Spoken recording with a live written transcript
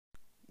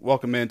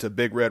Welcome into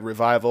Big Red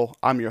Revival.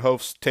 I'm your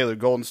host, Taylor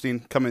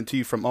Goldenstein, coming to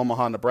you from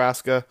Omaha,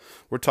 Nebraska.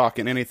 We're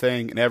talking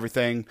anything and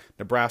everything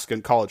Nebraska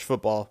and college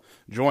football.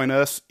 Join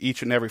us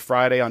each and every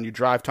Friday on your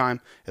drive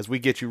time as we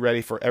get you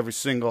ready for every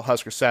single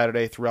Husker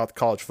Saturday throughout the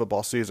college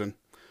football season.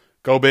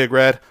 Go Big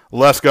Red.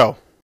 Let's go.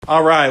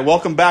 All right,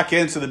 welcome back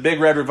into the Big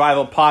Red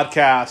Revival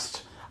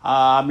podcast.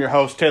 I'm your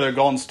host, Taylor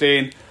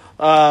Goldenstein.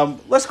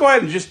 Let's go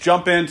ahead and just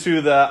jump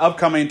into the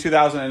upcoming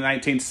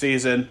 2019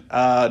 season.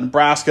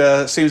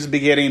 Nebraska seems to be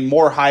getting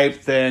more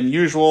hype than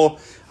usual.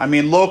 I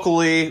mean,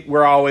 locally,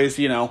 we're always,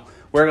 we're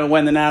going to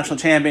win the national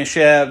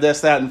championship, this,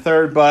 that, and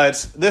third.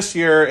 But this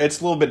year, it's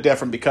a little bit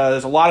different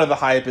because a lot of the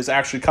hype is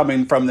actually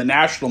coming from the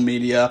national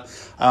media.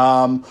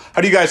 How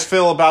do you guys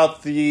feel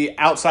about the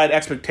outside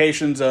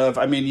expectations of,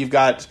 you've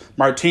got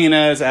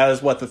Martinez as,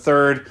 the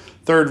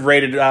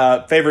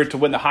third-rated favorite to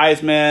win the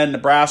Heisman,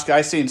 Nebraska.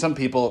 I've seen some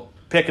people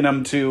picking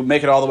them to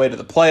make it all the way to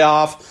the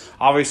playoff.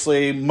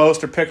 Obviously,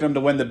 most are picking them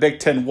to win the Big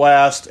Ten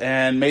West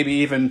and maybe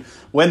even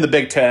win the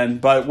Big Ten.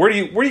 But what do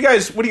you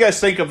guys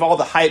think of all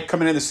the hype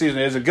coming into the season?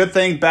 Is it a good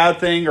thing, bad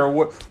thing, or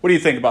what do you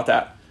think about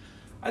that?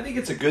 I think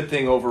it's a good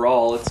thing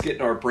overall. It's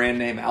getting our brand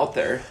name out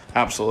there.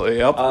 Absolutely,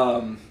 yep.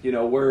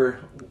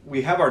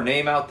 We have our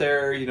name out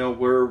there.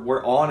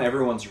 We're on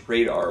everyone's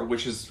radar,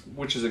 which is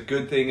a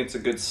good thing. It's a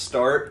good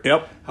start.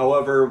 Yep.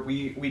 However,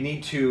 we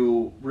need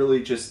to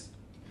really just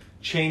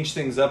change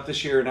things up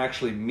this year and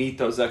actually meet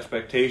those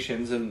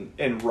expectations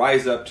and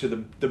rise up to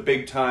the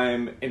big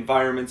time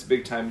environments,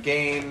 big time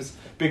games,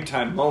 big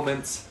time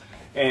moments,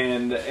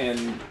 and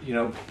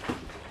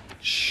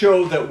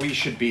show that we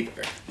should be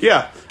there.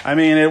 Yeah,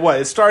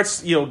 it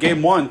starts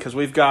game one because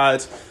we've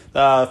got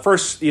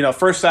first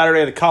Saturday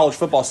of the college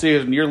football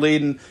season. You're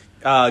leading.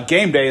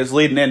 Game day is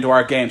leading into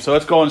our game, so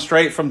it's going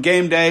straight from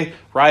game day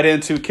right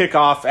into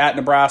kickoff at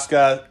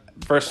Nebraska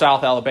versus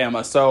South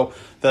Alabama. So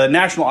the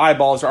national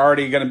eyeballs are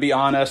already going to be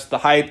on us. The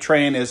hype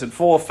train is in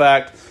full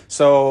effect.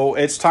 So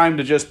it's time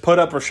to just put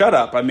up or shut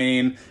up.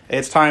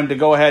 It's time to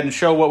go ahead and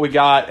show what we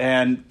got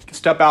and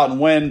step out and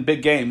win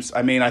big games.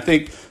 I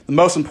think the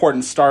most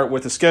important start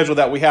with the schedule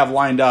that we have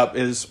lined up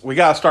is we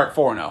got to start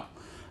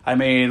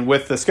 4-0.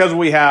 With the schedule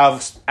we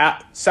have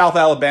at South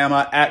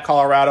Alabama, at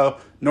Colorado,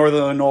 Northern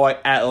Illinois,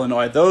 at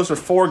Illinois. Those are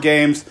 4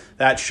 games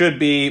that should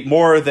be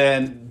more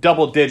than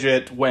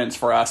double-digit wins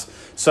for us.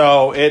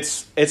 So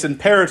it's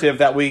imperative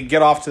that we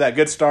get off to that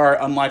good start,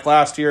 unlike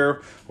last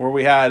year where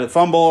we had a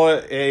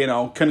fumble,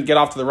 couldn't get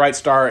off to the right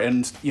start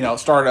and,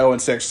 start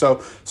 0-6.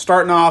 So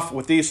starting off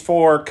with these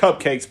 4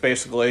 cupcakes,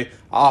 basically,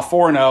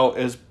 4-0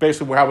 is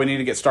basically how we need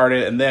to get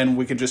started, and then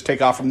we can just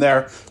take off from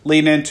there,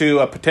 leading into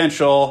a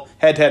potential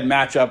head-to-head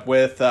matchup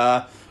with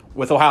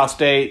Ohio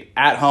State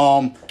at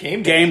home.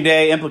 Game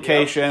day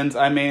implications.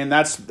 Yep.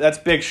 That's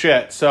big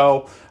shit.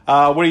 So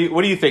what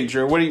do you think,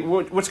 Drew?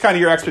 What's kind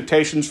of your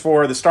expectations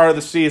for the start of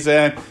the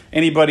season?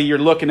 Anybody you're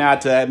looking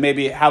at to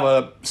maybe have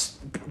a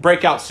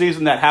breakout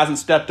season that hasn't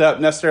stepped up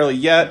necessarily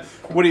yet?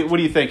 What are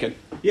you thinking?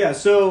 Yeah,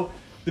 so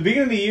the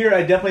beginning of the year,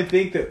 I definitely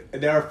think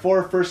that our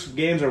 4 first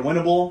games are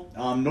winnable.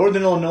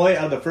 Northern Illinois,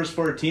 out of the first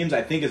 4 teams,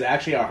 I think is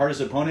actually our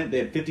hardest opponent. They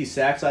had 50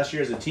 sacks last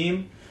year as a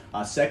team,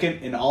 second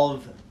in all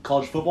of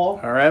college football.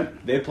 All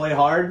right. They play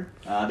hard.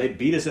 They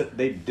beat us.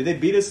 Did they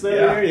beat us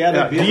there? Yeah,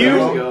 they beat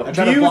us.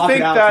 Do you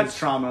think that's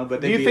trauma?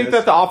 But do you think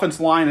that the offense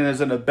line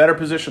is in a better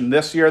position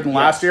this year than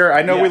last year?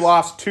 I know we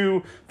lost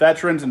 2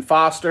 veterans in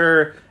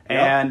Foster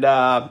and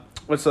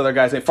what's the other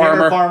guy's name?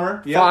 Farmer.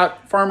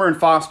 Farmer and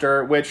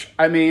Foster. Which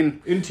Interior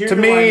to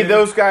me, lineman.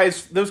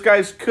 those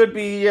guys could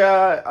be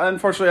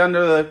unfortunately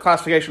under the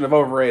classification of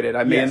overrated.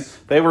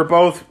 They were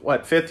both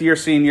 5th-year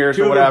seniors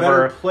 2 or whatever. Of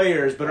the better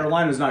players, but our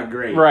line was not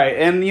great. Right,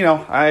 and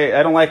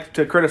I don't like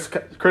to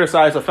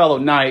criticize a fellow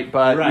Knight,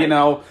 but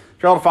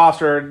Gerald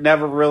Foster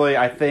never really,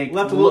 I think,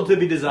 left a little to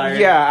be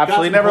desired. Yeah,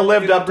 absolutely, never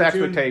lived up to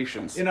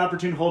expectations.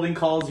 Inopportune holding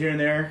calls here and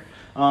there.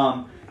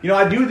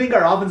 I do think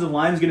our offensive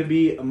line is going to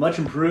be much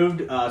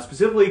improved,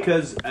 specifically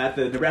because at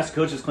the Nebraska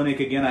Coaches Clinic,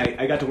 again,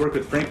 I got to work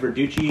with Frank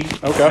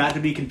Verducci. Okay. Not to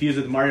be confused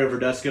with Mario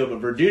Verduzco,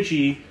 but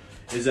Verducci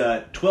is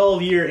a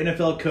 12-year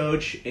NFL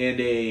coach and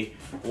a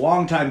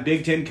longtime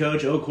Big Ten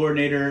coach,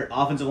 O-coordinator,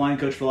 offensive line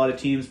coach for a lot of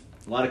teams,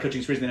 a lot of coaching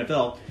experience in the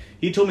NFL.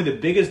 He told me the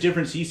biggest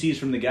difference he sees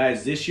from the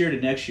guys this year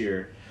to next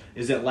year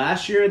is that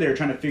last year they were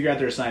trying to figure out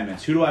their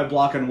assignments. Who do I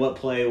block on what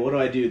play? What do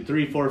I do?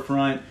 3-4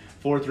 front,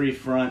 4-3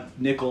 front,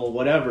 nickel,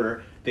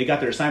 whatever. They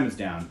got their assignments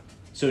down.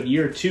 So in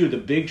year 2, the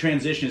big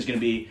transition is going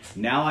to be,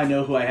 now I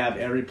know who I have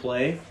every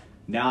play.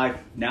 Now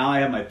I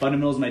have my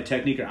fundamentals, my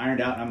technique are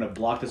ironed out, and I'm going to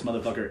block this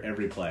motherfucker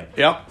every play.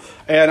 Yep.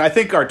 And I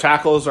think our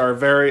tackles are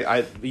very,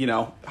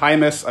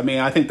 Hymus,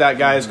 I think that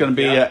guy is going to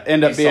be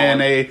end up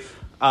being a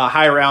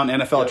high-round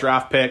NFL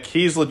draft pick.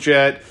 He's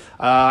legit.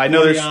 I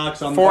know there's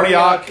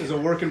Forniak is a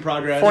work in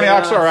progress.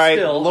 Forniak's all right.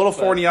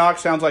 Forniak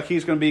sounds like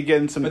he's going to be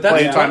getting some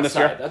playing time this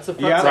year. That's a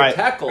frontside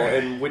tackle,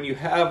 and when you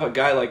have a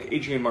guy like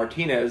Adrian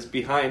Martinez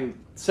behind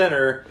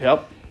center,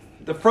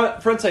 the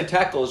frontside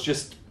tackle is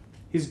just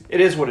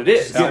it is what it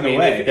is. getting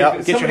away. If Yep,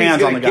 get your somebody's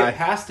hands on gonna the guy. get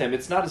past him,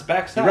 it's not his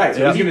backside. Right,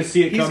 so he's gonna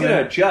see it He's coming. going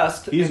to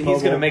adjust, He's and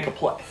he's going to mobile. make a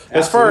play.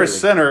 As far as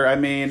Absolutely. center, I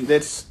mean,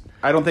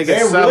 I don't think They're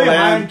it's really settled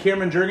high in. on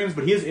Cameron Jurgens,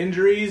 but he has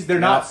injuries. They're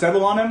not Yeah.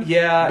 settled on him.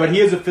 Yeah. but he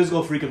is a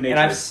physical freak of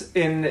nature.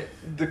 And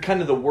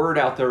the word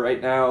out there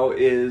right now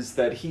is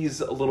that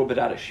he's a little bit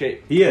out of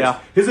shape. He is. Yeah.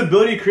 His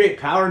ability to create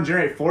power and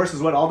generate force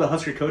is what all the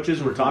Husker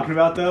coaches were talking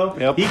about, though.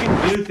 Yep. He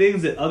can do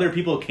things that other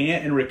people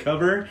can't and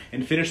recover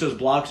and finish those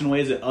blocks in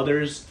ways that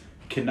others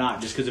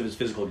cannot just because of his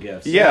physical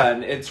gifts. Yeah.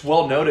 And it's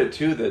well noted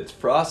too that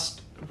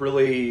Frost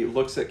really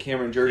looks at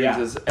Cameron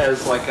Jurgens Yeah.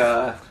 as like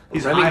a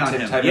He's high on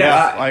Remington him. type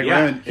Yeah, of guy. like Yeah.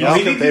 Remington. He Yeah,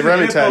 thinks they he's an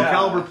Remington. NFL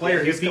caliber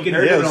player He's if he can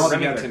compared do to it all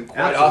Remington together.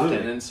 quite Absolutely.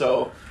 often, and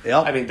so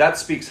Yep. I mean that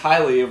speaks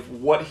highly of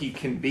what he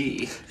can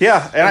be.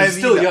 Yeah, and he's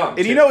still young,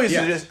 and you too. know he's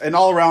Yeah. just an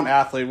all-around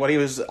athlete. What he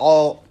was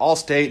all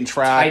state and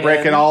track, Tight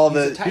breaking end. all He's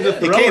a the. tight He's a end.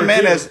 He thrower,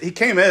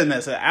 came in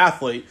as an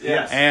athlete.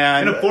 Yes.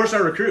 and a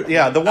 4-star recruit.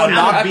 Yeah, the one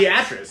knock-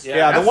 Beatrice. Yeah, the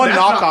That's- one that's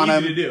knock not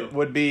on easy to do. him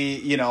would be,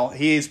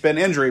 he's been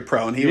injury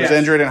prone. He was Yes.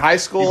 injured in high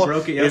school. He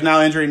broke it, yep. He's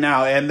now injured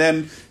now, and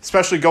then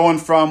especially going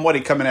from what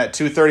he coming at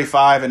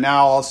 235, and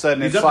now all of a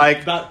sudden He's it's up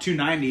like about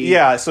 290.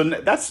 Yeah, so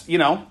that's,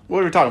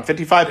 what are we talking,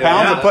 55 Yeah,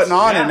 pounds yeah, of putting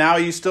on, yeah. and now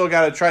you still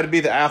got to try to be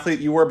the athlete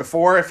you were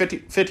before, at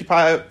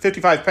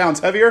 55 pounds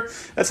heavier.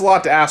 That's a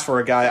lot to ask for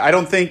a guy. I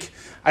don't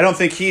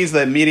think he's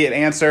the immediate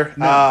answer,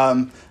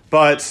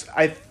 but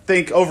I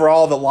think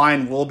overall the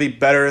line will be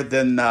better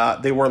than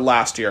they were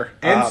last year.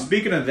 And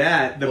speaking of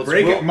that, Well,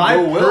 it's my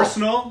Will.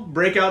 personal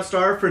breakout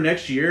star for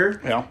next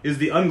year Yeah. is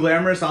the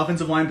unglamorous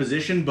offensive line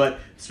position, but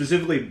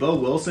specifically Bo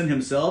Wilson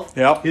himself.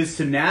 Yep. His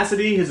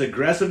tenacity, his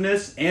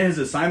aggressiveness, and his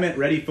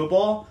assignment-ready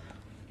football.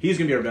 He's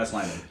going to be our best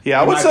lineman.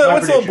 Yeah, In what's my the little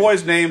prediction.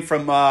 boy's name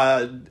from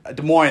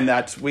Des Moines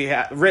that we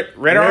have?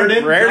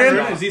 Raritan?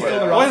 Raritan? Is he still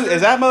in the What roster?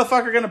 is that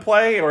motherfucker going to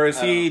play, or is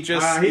he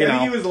just, I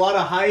think he was a lot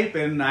of hype,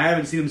 and I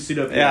haven't seen him suit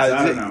up yet. So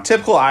I don't know.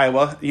 typical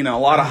Iowa. A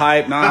lot of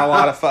hype, not a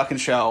lot of fucking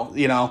show.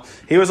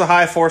 He was a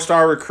high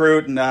 4-star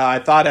recruit, and I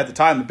thought at the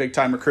time a big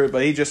time recruit,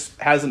 but he just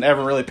hasn't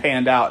ever really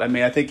panned out. I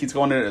mean, I think he's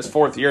going into his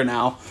 4th year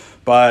now,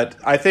 but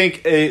I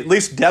think at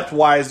least depth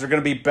wise, they're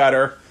going to be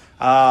better.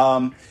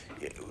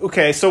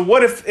 Okay, so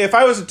what if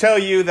I was to tell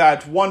you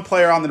that one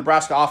player on the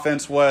Nebraska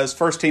offense was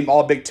first team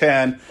All Big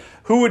Ten?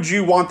 Who would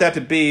you want that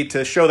to be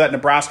to show that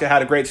Nebraska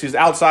had a great season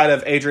outside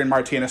of Adrian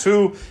Martinez?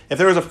 Who, if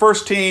there was a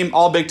first team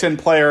All Big Ten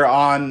player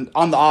on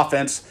the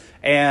offense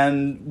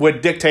and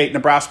would dictate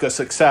Nebraska's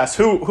success,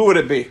 who would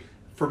it be?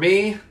 For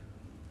me,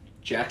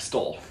 Jack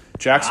Stoll.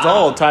 Jack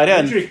Stoll, tight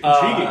end. Intriguing.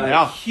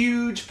 Yeah.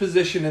 Huge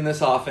position in this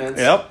offense.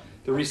 Yep.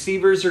 The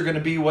receivers are going to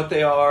be what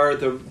they are.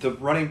 The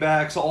running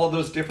backs, all of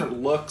those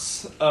different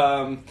looks.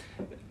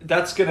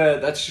 That's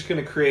just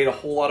gonna create a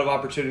whole lot of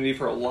opportunity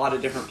for a lot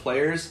of different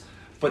players.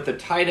 But the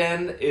tight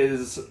end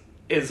is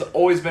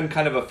always been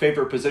kind of a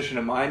favorite position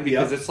of mine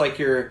because Yep. it's like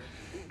your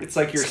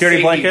Security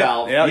safety blanket.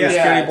 valve. Yeah, yeah,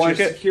 security it's your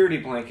blanket. security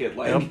blanket.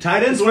 Like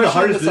Tight end's one of the especially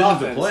hardest in this positions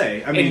to offense.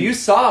 play. I mean, and you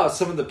saw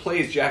some of the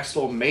plays Jack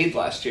Stoll made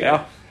last year.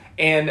 Yeah.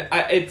 And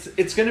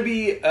it's going to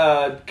be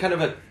kind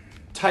of a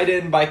tight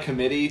end by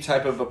committee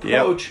type of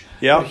approach.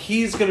 Yep. But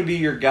he's going to be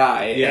your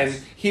guy. Yes.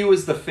 And he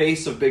was the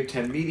face of Big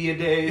Ten Media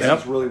Days. Yep.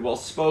 He's really well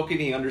spoken.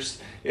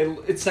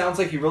 It sounds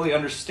like he really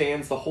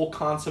understands the whole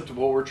concept of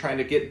what we're trying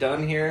to get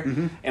done here.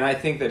 Mm-hmm. And I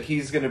think that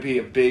he's going to be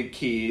a big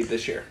key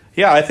this year.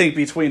 Yeah, I think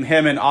between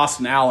him and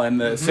Austin Allen,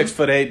 the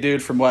 6'8"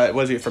 dude from what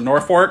was he from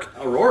Norfolk?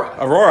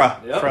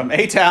 Aurora Yep. from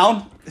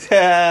A-Town.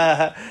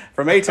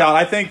 From A-Town.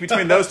 I think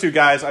between those two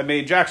guys, I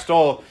mean, Jack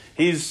Stoll,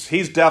 he's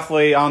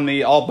definitely on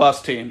the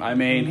all-bus team. I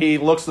mean, he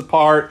looks the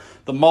part.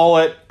 The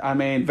mullet, I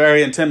mean,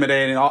 very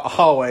intimidating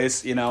always,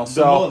 So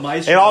mullet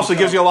maestro it also himself.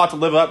 gives you a lot to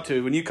live up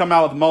to. When you come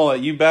out with a mullet,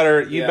 you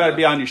better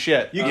be on your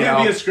shit. you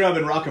can't be a scrub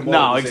and rock and roll.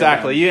 No,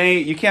 exactly.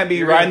 You can't be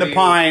You're riding gonna the be-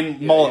 pine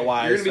yeah, mullet you're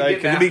wise. gonna be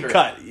Because getting you be after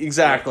cut.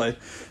 Exactly.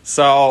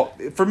 So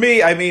for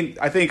me, I mean,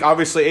 I think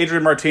obviously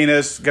Adrian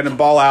Martinez going to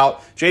ball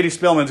out. JD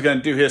Spillman's going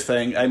to do his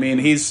thing. I mean,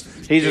 he's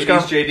just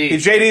going to JD.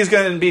 JD's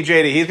going to be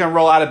JD. He's going to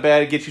roll out of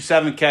bed, get you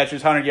 7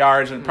 catches, 100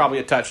 yards, and probably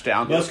a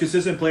touchdown. Most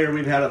consistent player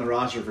we've had on the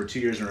roster for 2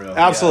 years in a row.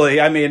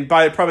 Absolutely. I mean,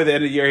 by probably the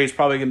end of the year, he's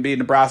probably going to be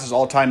Nebraska's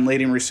all-time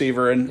leading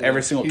receiver in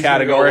every single He's gonna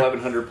category. go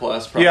 1,100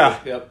 plus, probably.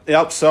 Yeah.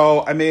 Yep.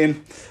 So, I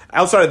mean,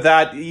 outside of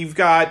that, you've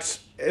got,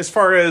 as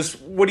far as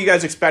what are you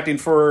guys expecting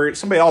for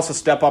somebody else to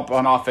step up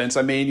on offense?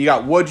 I mean, you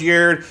got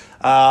Woodyard,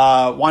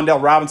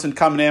 Wan'Dale Robinson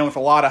coming in with a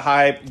lot of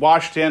hype.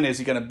 Washington, is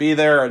he going to be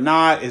there or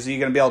not? Is he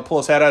going to be able to pull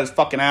his head out of his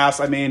fucking ass?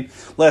 I mean,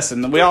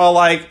 listen, we all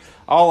like,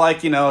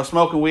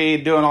 smoking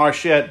weed, doing all our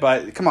shit,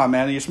 but come on,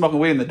 man, you're smoking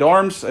weed in the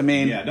dorms? I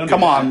mean, Yeah, don't do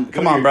come that. on, Go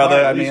come to on, your brother.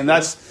 car I at least, mean,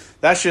 bro.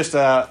 that's just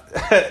a,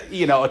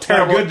 a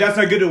terrible. That's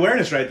not good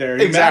awareness right there.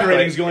 Your Exactly. man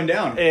rating's going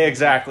down.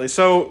 Exactly.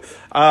 So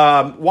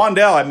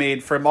Wan'Dale, I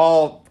mean, from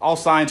all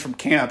signs from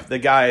camp, the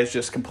guy is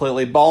just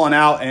completely balling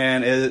out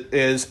and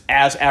is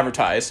as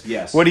advertised.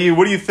 Yes. What do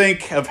you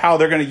think of how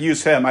they're going to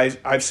use him?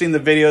 I've seen the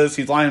videos.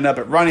 He's lining up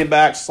at running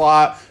back,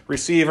 slot,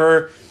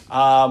 receiver.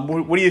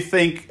 What do you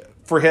think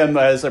for him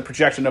as a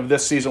projection of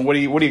this season? What are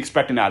you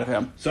expecting out of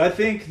him? So I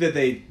think that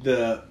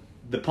the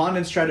the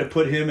pundits tried to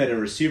put him at a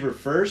receiver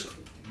first,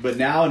 but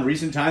now in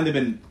recent time they've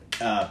been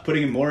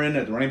putting him more in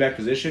at the running back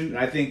position, and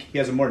I think he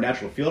has a more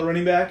natural feel at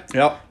running back.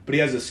 Yep. But he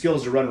has the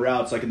skills to run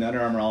routes like in the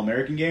Under Armour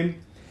All-American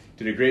game.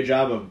 Did a great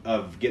job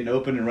of getting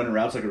open and running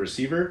routes like a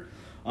receiver.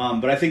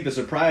 But I think the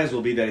surprise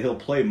will be that he'll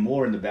play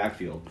more in the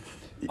backfield.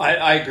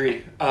 I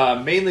agree,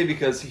 mainly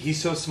because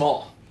he's so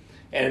small,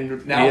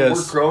 and now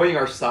we're growing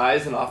our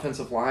size and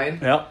offensive line.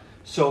 Yep.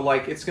 So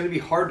like it's going to be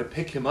hard to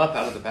pick him up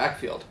out of the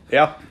backfield.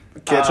 Yep.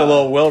 Catch a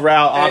little wheel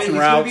route, option and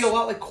routes. He's going to be a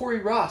lot like Corey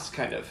Ross,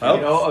 kind of. Oh,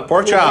 you know,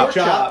 pork chop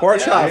yeah.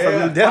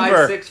 from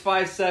Denver. 5'6",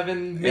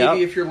 5'7",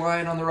 maybe if you're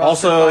lying on the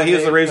roster. Also,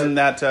 he's the reason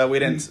that we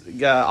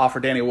didn't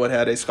offer Danny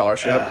Woodhead a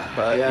scholarship,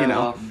 but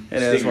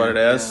it is what it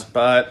is. Yeah.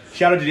 But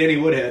shout out to Danny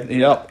Woodhead.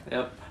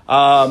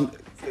 Yep.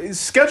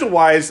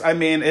 Schedule-wise, I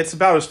mean, it's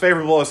about as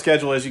favorable a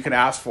schedule as you can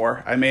ask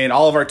for. I mean,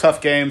 all of our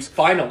tough games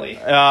finally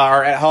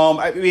are at home.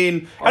 I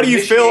mean, how do you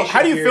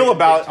feel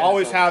about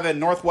always having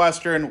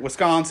Northwestern,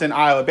 Wisconsin,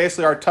 Iowa,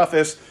 basically our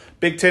toughest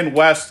Big Ten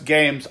West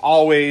games,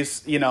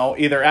 always,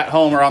 either at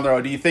home or on the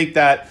road? Do you think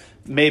that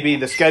maybe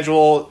the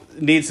schedule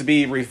needs to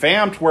be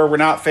revamped where we're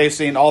not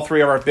facing all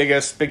three of our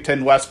biggest Big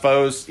Ten West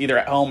foes either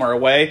at home or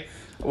away?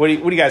 What do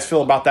you guys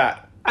feel about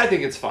that? I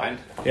think it's fine.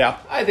 Yeah.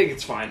 I think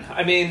it's fine.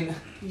 I mean,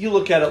 you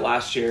look at it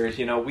last year,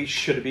 we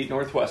should have beat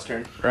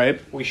Northwestern.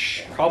 Right. We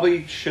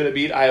probably should have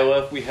beat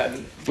Iowa if we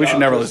hadn't. We should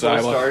never lose to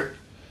Iowa. Start.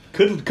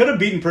 Could have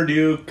beaten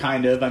Purdue,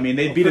 kind of. I mean,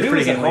 they beat us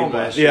pretty handily.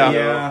 Last year.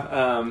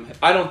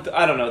 I don't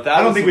know.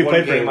 I don't think we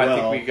played very well. I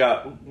think we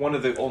got one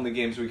of the only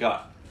games we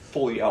got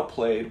fully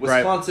outplayed.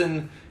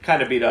 Wisconsin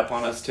kind of beat up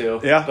on us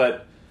too. Yeah.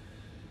 But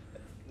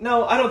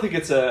no, I don't think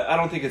it's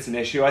an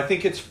issue. I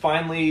think it's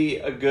finally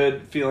a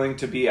good feeling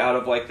to be out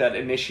of like that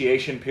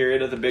initiation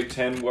period of the Big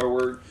Ten where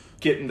we're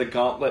getting the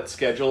gauntlet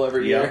schedule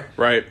every year.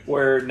 Right.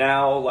 Where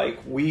now like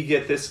we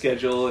get this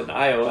schedule and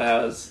Iowa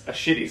has a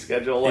shitty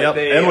schedule. Like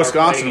and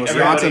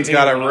Wisconsin's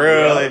got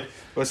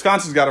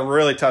a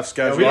really tough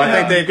schedule. I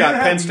think they've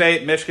got Penn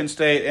State, Michigan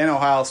State, and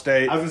Ohio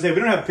State. I was going to say, we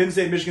don't have Penn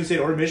State, Michigan State,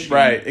 or Michigan.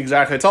 Right,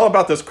 exactly. It's all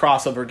about those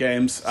crossover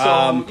games. So,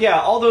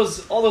 all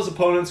those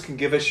opponents can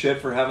give us shit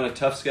for having a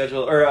tough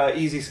schedule or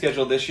easy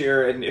schedule this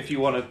year. And if you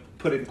want to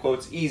put in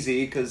quotes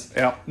easy, because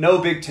no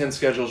Big Ten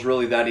schedule is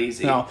really that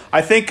easy. No,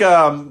 I think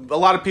a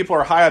lot of people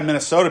are high on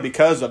Minnesota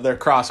because of their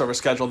crossover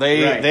schedule.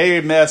 They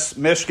miss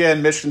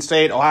Michigan, Michigan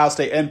State, Ohio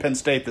State, and Penn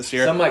State this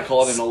year. Some might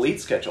call it an elite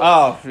schedule.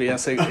 Oh,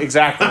 yes,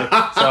 exactly.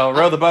 So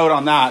row the boat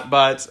on that.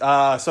 But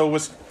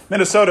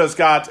Minnesota's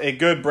got a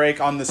good break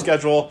on the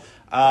schedule.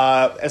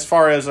 As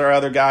far as our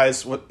other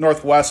guys, with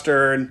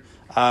Northwestern,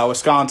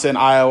 Wisconsin,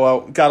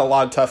 Iowa, got a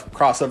lot of tough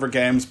crossover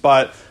games.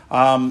 But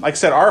like I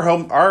said,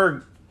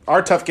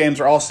 our tough games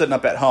are all sitting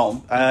up at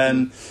home.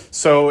 And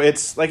so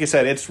it's, like you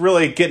said, it's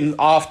really getting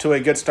off to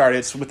a good start.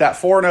 It's with that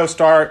 4-0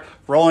 start,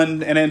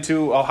 rolling and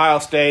into Ohio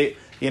State,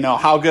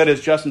 how good is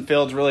Justin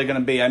Fields really going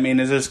to be? I mean,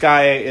 I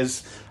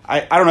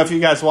don't know if you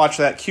guys watched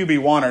that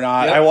QB1 or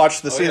not. Yep. I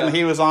watched the season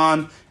he was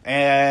on,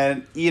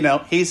 and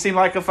he seemed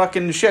like a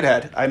fucking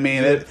shithead. I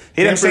mean,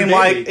 he didn't seem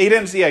like he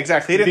didn't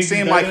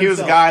seem like he was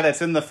a guy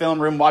that's in the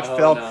film room watching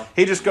film. No.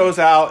 He just goes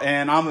out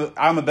and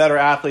I'm a better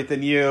athlete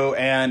than you,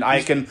 and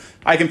I can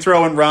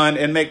throw and run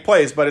and make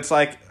plays. But it's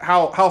like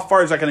how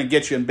far is that going to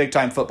get you in big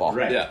time football?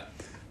 Right. Yeah.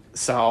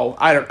 So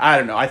I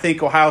don't know. I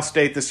think Ohio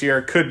State this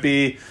year could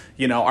be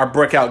our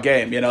breakout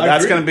game.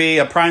 That's going to be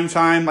a prime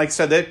time. Like I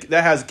said,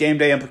 that has game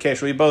day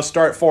implications. We both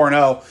start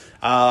 4-0.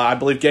 I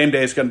believe game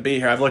day is going to be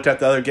here. I've looked at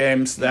the other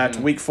games that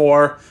week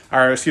 5,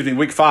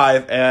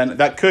 and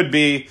that could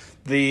be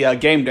the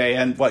game day.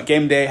 And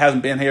game day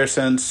hasn't been here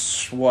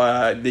since the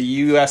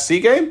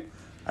USC game?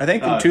 I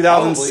think in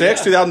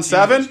 2006,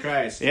 2007. Jesus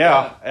Christ.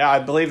 Yeah, I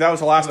believe that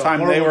was the last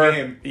time they were.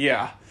 Game.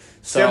 Yeah.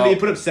 So, 70,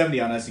 put up 70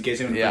 on us in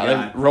case anyone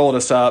forgot. They rolled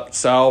us up.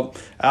 So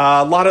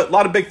a lot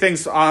of big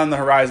things on the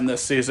horizon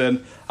this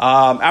season.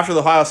 After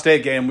the Ohio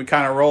State game, we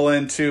kind of roll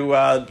into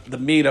the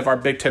meat of our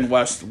Big Ten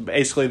West,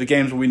 basically the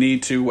games we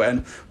need to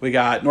win. We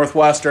got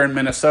Northwestern,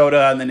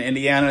 Minnesota, and then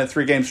Indiana, a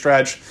 3-game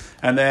stretch.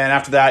 And then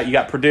after that, you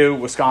got Purdue,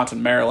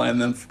 Wisconsin, Maryland.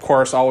 And then, of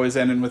course, always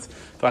ending with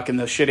fucking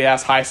the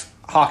shitty-ass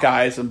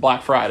Hawkeyes and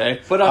Black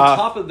Friday. But on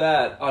top of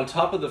that, on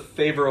top of the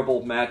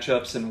favorable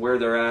matchups and where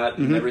they're at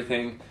and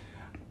everything,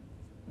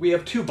 we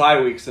have 2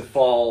 bye weeks that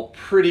fall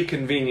pretty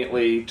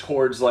conveniently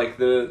towards like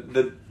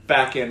the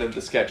back end of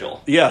the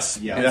schedule. Yes.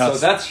 So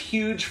that's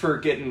huge for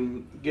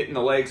getting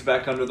the legs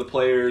back under the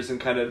players and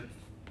kind of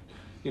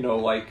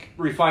like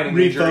refining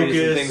injuries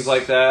and things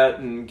like that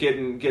and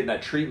getting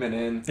that treatment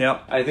in.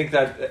 Yep. I think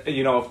that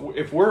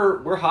if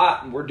we're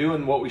hot and we're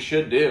doing what we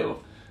should do,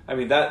 I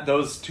mean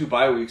those 2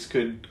 bye weeks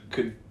could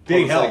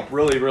big help. Like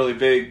really, really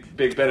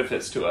big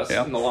benefits to us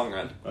in the long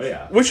run. Oh,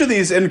 yeah. Which of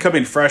these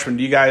incoming freshmen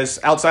do you guys,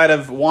 outside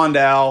of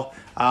Wandow,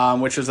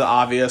 which is the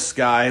obvious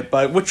guy,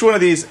 but which one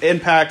of these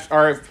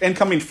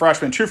incoming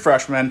freshmen, true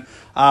freshmen,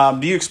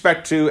 do you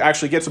expect to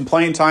actually get some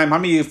playing time? How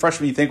many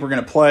freshmen do you think we're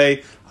going to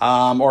play?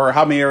 or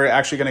how many are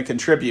actually going to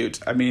contribute.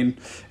 I mean,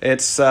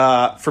 it's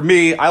for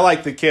me, I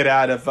like the kid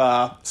out of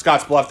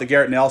Scottsbluff, the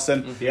Garrett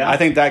Nelson. Yeah. I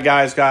think that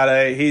guy's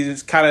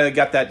he's kind of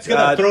got that. He's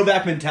got that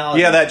throwback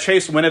mentality. Yeah, that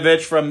Chase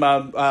Winovich from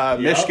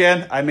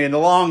Michigan. I mean, the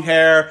long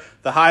hair,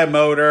 the high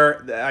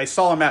motor. I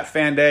saw him at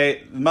Fan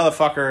Day. The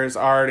motherfucker has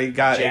already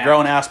got a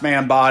grown-ass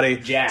man body.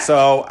 Jacked.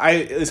 So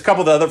there's a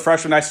couple of the other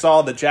freshmen I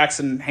saw, the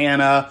Jackson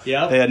Hanna,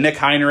 the Nick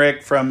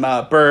Heinrich from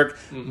Burke,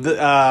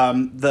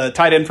 the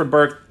tight end from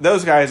Burke.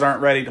 Those guys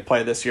aren't ready to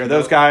play this year.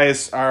 Those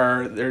guys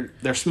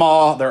they're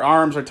small. Their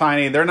arms are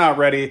tiny. They're not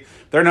ready.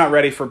 They're not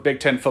ready for Big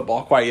Ten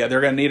football quite yet.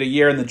 They're going to need a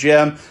year in the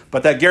gym.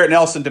 But that Garrett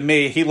Nelson, to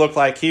me, he looked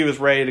like he was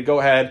ready to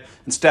go ahead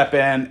and step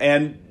in.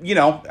 And,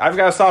 I've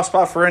got a soft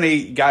spot for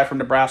any guy from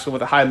Nebraska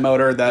with a high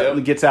motor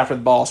that gets after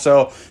the ball.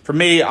 So, for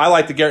me, I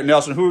like the Garrett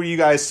Nelson. Who are you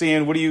guys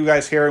seeing? What are you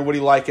guys hearing? What are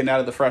you liking out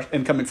of the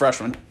incoming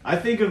freshmen? I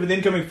think of an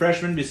incoming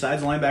freshman,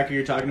 besides the linebacker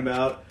you're talking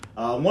about,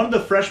 one of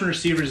the freshman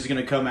receivers is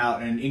going to come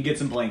out and get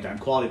some playing time,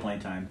 quality playing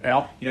time.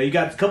 Yeah. You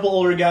got a couple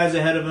older guys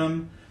ahead of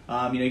him.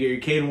 You get your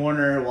Cade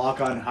Warner,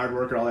 walk-on, hard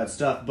worker, all that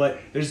stuff. But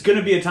there's going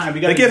to be a time.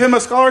 They give him a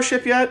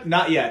scholarship yet?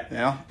 Not yet.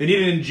 Yeah. They need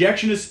an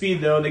injection of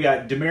speed, though. They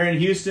got Demarion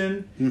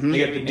Houston. Mm-hmm. They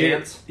got Jamie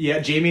Nance.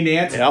 Jamie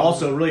Nance. Yeah.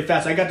 Also really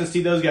fast. I got to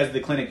see those guys at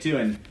the clinic, too.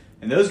 And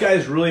those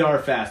guys really are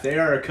fast. They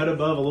are a cut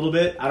above a little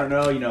bit. I don't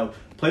know,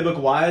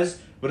 playbook-wise.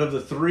 But of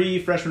the three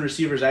freshman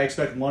receivers, I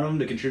expect one of them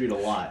to contribute a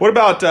lot. What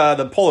about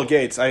the Polo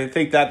Gates? I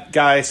think that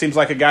guy seems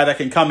like a guy that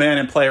can come in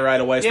and play right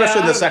away,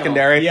 especially in the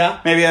secondary. Yeah.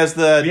 Maybe as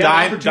the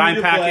dime opportunity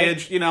to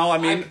package.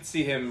 I could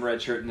see him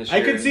redshirting this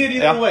year. I could see it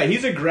either way.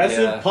 He's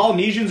aggressive. Yeah.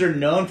 Polynesians are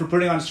known for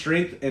putting on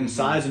strength and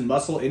size and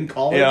muscle in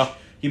college. Yeah.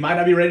 He might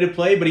not be ready to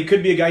play, but he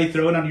could be a guy you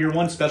throw in on year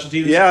one special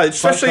teams. Yeah,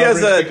 especially as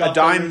coverage, a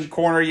dime coverage.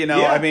 corner, Yeah.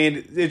 I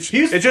mean, it's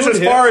He's just as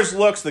fluid far hits. as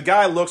looks, the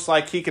guy looks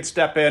like he could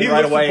step in He right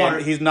looks the away part.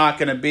 and he's not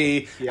going to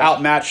be Yeah.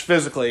 outmatched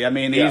physically. I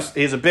mean, Yeah.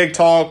 he's a big,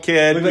 tall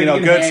kid, Looks like he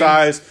can good hang.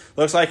 size,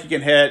 looks like he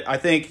can hit. I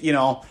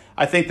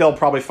think they'll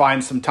probably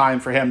find some time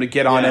for him to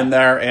get on Yeah. in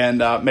there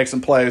and make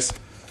some plays.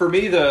 For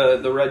me,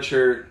 the red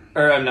shirt,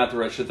 or I'm not the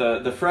red shirt,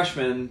 the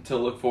freshman to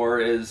look for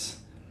is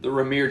the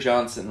Ramir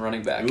Johnson,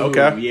 running back. Ooh,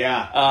 Okay.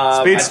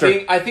 Yeah.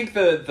 Speedster. I think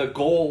the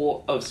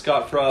goal of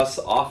Scott Frost's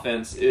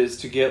offense is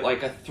to get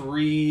like a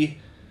three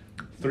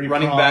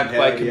running back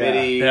by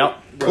committee Yeah.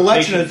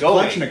 Collection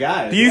rotation going. of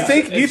guys. Do you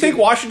yeah. think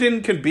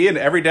Washington could be an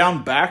every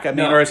down back? I mean,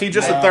 No. or is he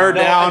just a No. third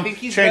No, down, I think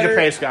he's change better, of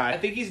pace guy? I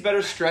think he's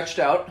better stretched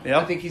out. Yep.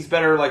 I think he's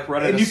better like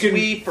running And a you can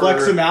sweep.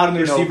 flex or, him out in the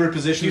you know, receiver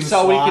position You in the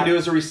saw what he slot. could do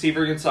as a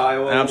receiver against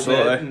Iowa.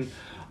 Absolutely. A little bit.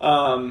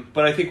 And,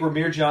 but I think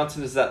Ramir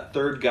Johnson is that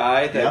third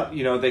guy that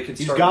Yep. they can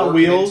He's start got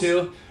working wheels.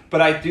 into.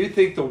 But I do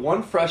think the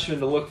one freshman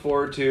to look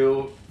forward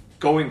to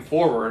going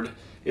forward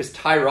is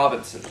Ty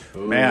Robinson.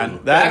 Man,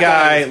 that That guy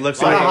guy is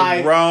looks on a like high-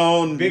 a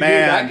grown big dude.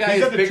 man. That guy He's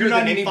is at the bigger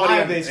than 295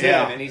 anybody on they the say. team,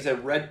 Yeah. and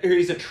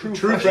he's a true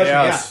freshman. freshman.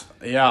 Yes.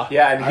 Yeah.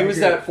 Yeah, and I he was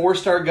agree. that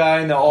 4-star guy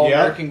in the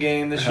All-American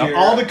game this year.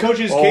 All the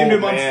coaches Oh, came to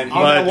him man,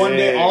 on that one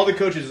day. big. All the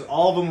coaches,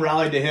 all of them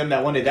rallied to him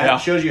that one day. That Yeah.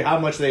 shows you how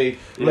much they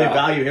really Yeah.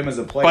 value him as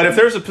a player. But if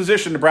there's a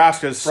position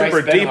Nebraska is Bryce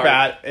super deep Benhart.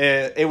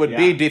 at, it would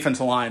be Yeah.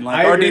 defensive line.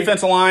 I Our agree.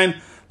 defensive line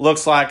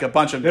looks like a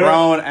bunch of They're-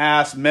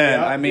 grown-ass men.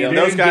 Yeah. I mean,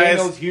 Darian those guys...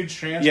 Daniels, huge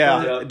transfer.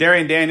 Yeah, Yeah.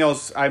 Darian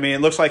Daniels, I mean, it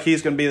looks like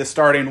he's going to be the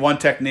starting one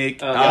technique.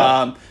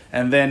 Yeah.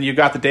 And then you've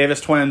got the Davis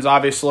twins,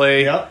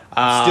 obviously. Yep.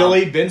 Um,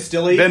 Ben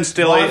Stilley. Ben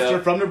Stilley. Monster Yeah.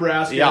 from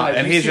Nebraska. Yeah, Did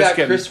and you he's see just that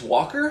getting... Chris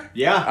Walker?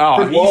 Yeah. Oh,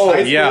 From whoa, East High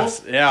School.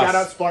 yes, yes. Shout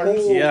out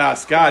Spartans.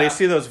 Yes, God, you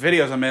see those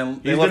videos. I mean,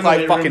 they He's look in the like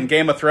weight fucking room.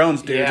 Game of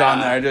Thrones dudes Yeah.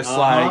 on there. Just Uh-huh.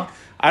 like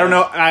I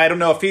don't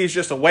know if he's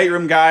just a weight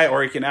room guy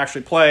or he can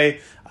actually play.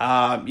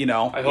 hope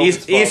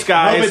East it's both.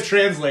 I hope it guys,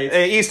 translates.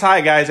 East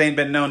High guys ain't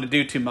been known to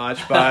do too much,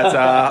 but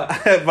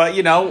but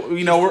a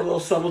we're little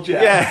subtle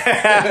jab.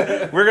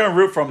 yeah, we're gonna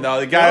root for him though.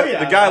 The guy, Oh,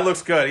 yeah. the guy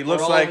looks good. He We're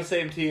looks all like on the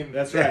same team.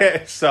 That's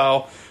right.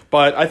 so.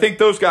 But I think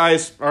those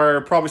guys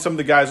are probably some of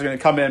the guys who are going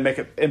to come in and make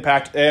an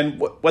impact. And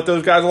what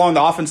those guys along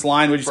the offense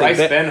line, would you Bryce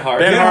say? Benhart.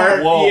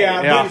 Benhart. Whoa,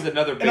 Yeah, but- he's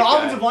another big And the guy.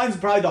 offensive line is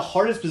probably the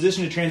hardest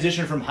position to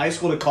transition from high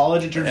school to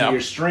college in terms Yeah. of your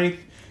strength,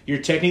 your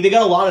technique. They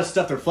got a lot of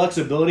stuff. Their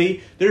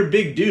flexibility. They're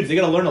big dudes. They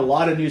got to learn a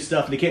lot of new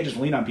stuff, and they can't just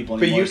lean on people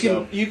But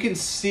anymore. you can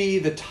see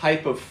the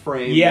type of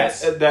frame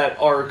Yes. that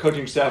our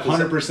coaching staff is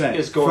 100%.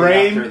 is going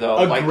Frame, after, though.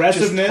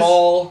 aggressiveness. Like just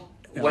tall,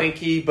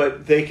 lanky,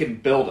 but they can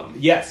build them.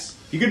 Yes,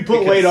 you can put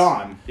Because- weight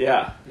on.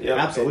 Yeah.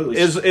 Absolutely.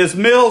 Is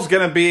Mills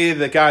going to be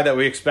the guy that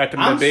we expect him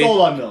I'm to be?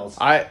 sold on Mills.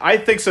 I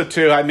think so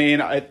too. I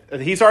mean,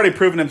 he's already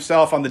proven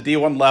himself on the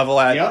D1 level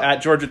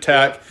at Georgia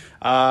Tech.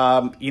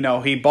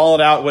 He balled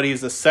out what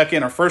he's the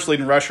second or first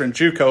leading rusher in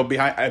JUCO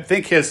behind. I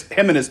think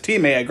him and his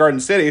teammate at Garden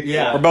City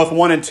Yeah. were both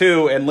 1 and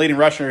 2 and leading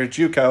rusher at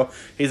JUCO.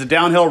 He's a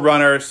downhill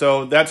runner,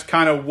 so that's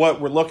kind of what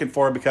we're looking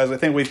for because I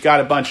think we've got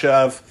a bunch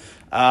of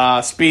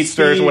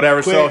speedsters Speed, or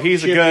whatever. So quick,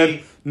 he's a chippy.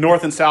 good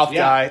north and south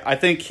Yeah. guy. I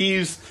think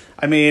he's.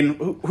 I mean,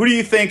 who do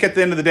you think at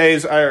the end of the day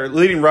is our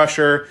leading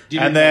rusher?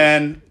 Dedrick and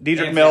then Dedrick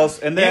Hands Mills,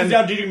 down. and then Hands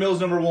down, Dedrick Mills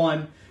number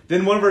one.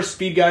 Then one of our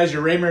speed guys,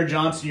 your Raymond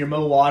Johnson, your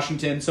Mo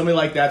Washington, somebody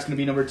like that's going to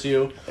be number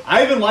two.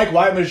 I even like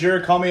Wyatt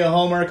Majer. Call me a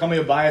homer, call me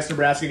a biased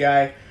Nebraska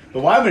guy.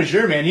 But Wyman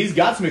Azure, man, he's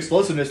got some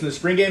explosiveness in the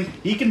spring game.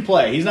 He can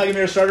play. He's not going to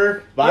be our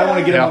starter, but I want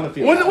to get him on the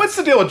field. What's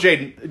the deal with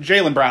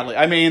Jalen Bradley?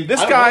 I mean,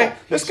 this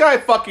guy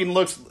fucking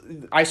looks.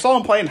 I saw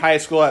him play in high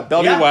school at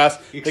Bellevue West.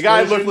 The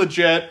guy looked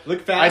legit.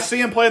 Looked fast. I see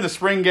him play in the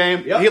spring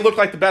game. Yep. He looked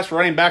like the best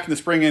running back in the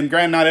spring game.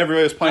 Granted, not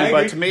everybody was playing,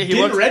 but to me, he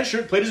looked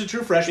redshirt. Played as a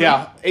true freshman.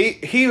 Yeah,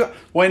 he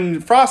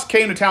when Frost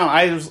came to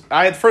town,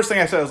 the first thing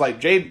I said was like,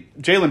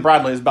 Jalen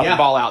Bradley is about to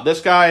ball out.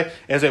 This guy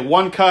is a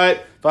one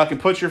cut. Fucking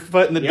put your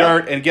foot in the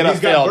dirt and get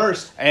upfield.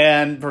 Burst.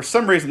 And for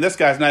some reason, this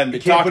guy's not even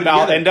being talked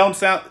about. And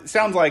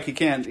sounds like he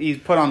can't. He's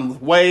put on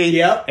weight.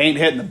 Yep. Ain't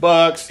hitting the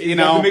bucks. He's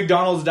got the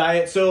McDonald's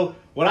diet. So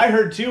what I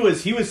heard too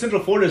is he was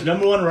Central Florida's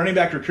 #1 running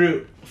back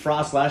recruit.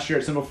 Frost last year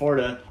at Central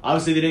Florida.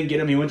 Obviously, they didn't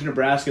get him. He went to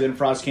Nebraska. Then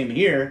Frost came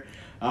here.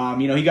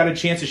 He got a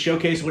chance to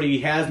showcase what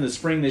he has in the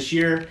spring this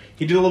year.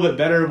 He did a little bit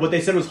better. What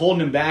they said was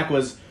holding him back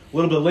was a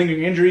little bit of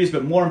lingering injuries,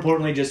 but more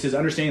importantly, just his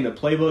understanding of the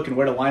playbook and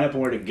where to line up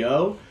and where to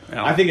go.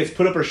 Yeah. I think it's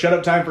put up or shut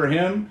up time for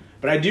him,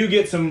 but I do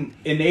get some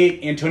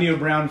innate Antonio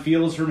Brown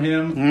feels from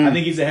him. I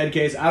think he's a head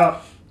case.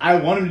 I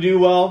want him to do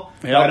well,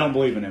 but I don't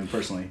believe in him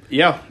personally.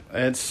 Yeah,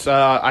 it's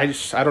I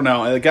don't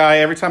know. The guy,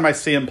 every time I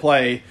see him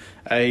play,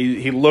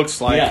 he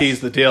looks like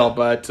he's the deal,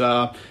 but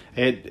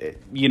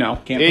everything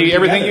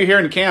you hear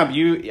in camp,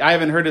 I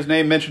haven't heard his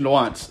name mentioned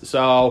once.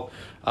 So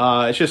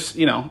it's just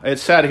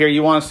it's sad here.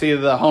 You want to see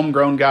the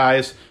homegrown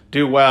guys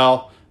do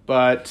well,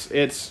 but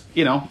it is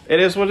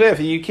what it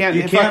is. You can't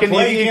hit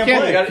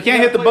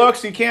the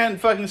books. You can't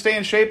fucking stay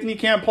in shape, and you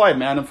can't play,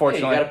 man.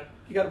 Unfortunately. Hey,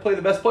 you got to play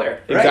the best player.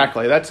 Right?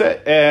 Exactly, that's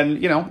it.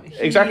 And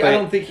exactly. I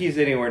don't think he's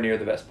anywhere near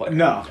the best player.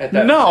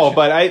 No,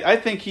 but I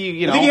think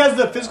he. I think he has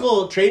the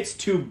physical traits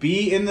to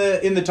be in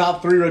the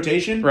top 3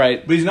 rotation.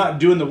 Right, but he's not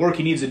doing the work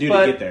he needs to do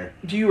to get there.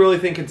 Do you really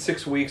think in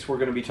 6 weeks we're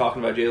going to be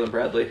talking about Jalen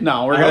Bradley?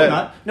 No, we're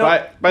gonna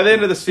not. By the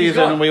end of the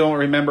season, we won't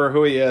remember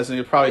who he is, and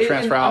he'll probably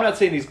transfer out. I'm not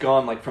saying he's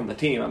gone from the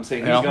team. I'm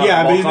saying he's gone.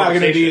 Yeah, but he's not going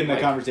to be in the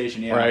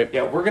conversation. Yeah, right.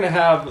 Yeah, we're gonna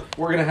have not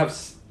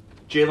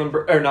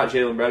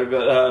Jalen Bradley,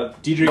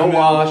 but Dedrick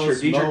Mowash or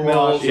Dedrick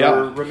Mills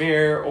or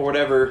Ramir or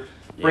whatever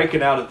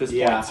breaking out at this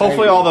point.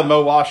 Hopefully all the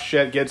Mowash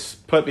shit gets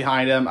put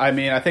behind him. I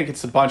mean, I think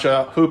it's a bunch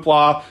of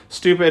hoopla,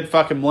 stupid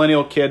fucking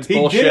millennial kids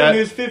bullshit. He did it when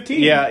he was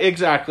 15. Yeah,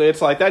 exactly.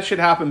 It's like that should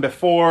happen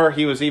before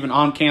he was even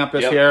on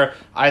campus here.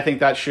 I think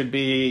that should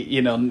be,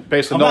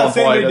 basically I'm not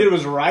saying what he did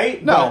was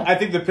right. No. But I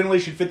think the penalty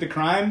should fit the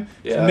crime.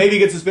 Yeah. So maybe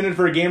get suspended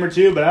for a game or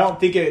two, but I don't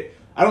think it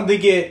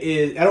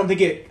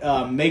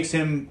makes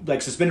him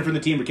suspended from the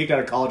team or kicked out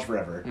of college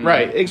forever.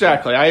 Right,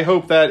 exactly. I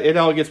hope that it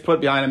all gets put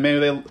behind him. Maybe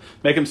they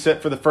make him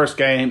sit for the first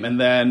game and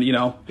then,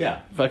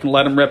 if I can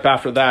let him rip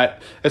after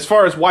that. As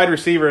far as wide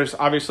receivers,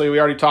 obviously we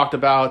already talked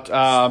about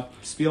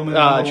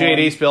Spielman,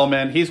 J.D.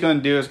 Spielman. He's going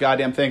to do his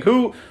goddamn thing.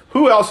 Who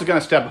else is going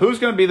to step? Who's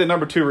going to be the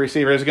number 2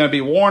 receiver? Is it going to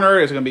be Warner?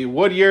 Is it going to be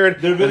Woodyard?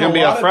 Is it going to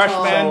be a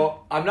freshman? So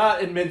I'm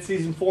not in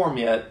midseason form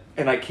yet,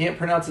 and I can't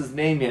pronounce his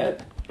name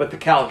yet. But the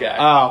Cal guy.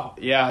 Oh,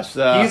 yes.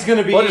 He's going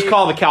to be... We'll just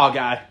call him the Cal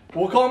guy.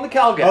 We'll call him the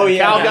Cal guy. Oh,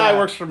 yeah. Cal guy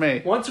works for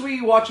me. Once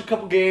we watch a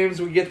couple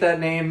games, we get that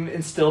name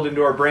instilled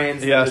into our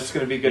brains. Yes. It's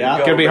going to be good to go.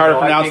 It's going to be hard to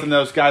pronounce than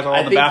those guys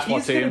on the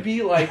basketball team. He's going to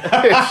be like...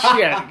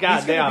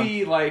 He's going to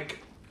be like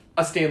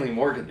a Stanley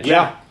Morgan.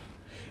 Yeah.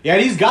 Yeah,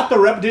 and he's got the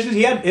repetitions.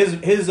 He had his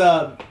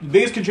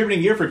biggest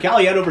contributing year for Cal.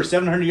 He had over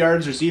 700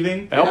 yards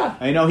receiving. Yeah.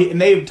 And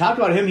they talked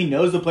about him. He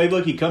knows the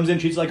playbook. He comes in,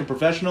 treats it like a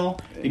professional.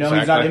 He's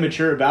not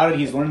immature about it.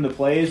 He's learning the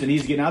plays, and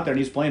he's getting out there, and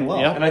he's playing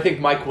well. Yep. And I think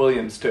Mike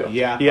Williams, too.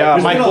 Yeah.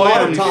 Mike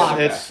Williams.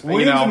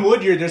 Williams and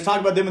Woodyard, there's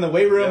talk about them in the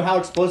weight room, how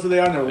explosive they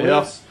are in their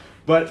lifts.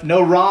 But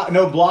no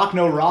block,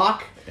 no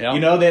rock.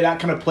 Yep. That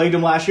kind of plagued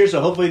him last year, so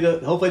hopefully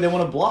they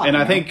want to block. And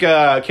I think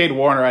Cade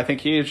Warner,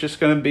 he is just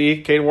going to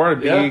be Cade Warner.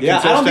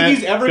 Consistent, I don't think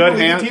he's ever going to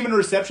lead the team in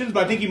receptions,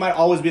 but I think he might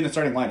always be in the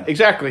starting lineup.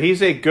 Exactly.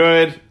 He's a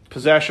good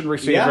possession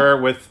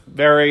receiver with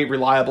very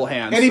reliable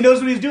hands. And he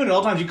knows what he's doing at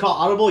all times. You call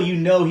audible, he's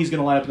going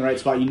to line up in the right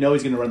spot. He's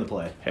going to run the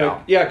play.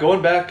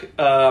 Going back,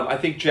 I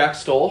think Jack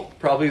Stoll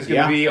probably is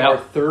going to be our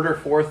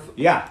 3rd or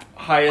 4th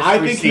highest I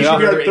think he should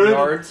be our 3rd.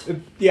 Yards.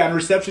 In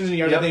receptions and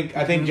yards,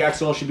 I think Jack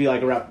Stoll should be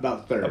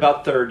about 3rd.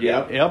 About 3rd,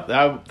 Yep,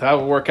 that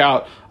would work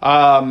out.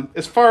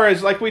 As far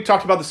as, we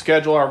talked about the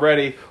schedule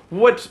already,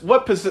 what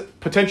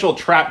potential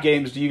trap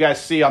games do you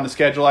guys see on the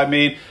schedule? I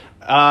mean,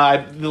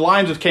 the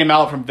lines just came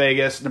out from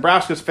Vegas.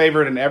 Nebraska's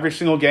favored in every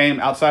single game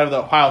outside of the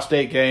Ohio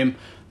State game.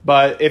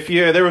 But if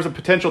there was a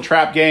potential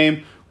trap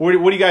game, what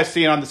do you guys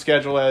see on the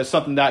schedule as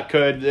something that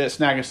could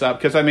snag us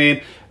up? Because,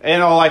 in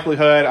all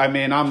likelihood, I'm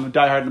a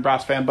diehard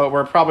Nebraska fan, but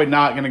we're probably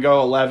not going to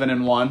go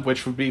 11-1,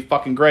 which would be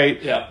fucking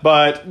great. Yeah.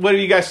 But what do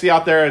you guys see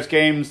out there as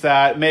games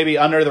that maybe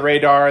under the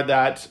radar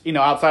that,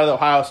 outside of the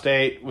Ohio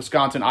State,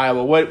 Wisconsin,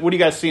 Iowa? What are you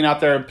guys seeing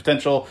out there,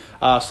 potential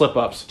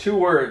slip-ups? 2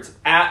 words,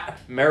 at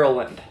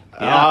Maryland.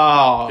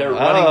 Yeah. They're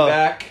running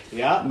back.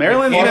 Yeah.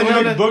 Maryland's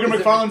Booger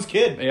McFarland's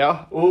kid.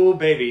 Yeah. Oh,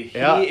 baby.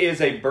 Yeah. He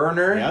is a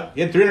burner. Yeah.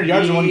 He had 300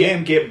 yards in one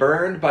game. Get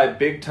burned by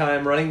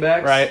big-time running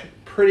backs. Right.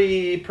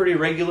 pretty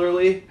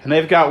regularly. And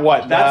they've got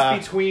what?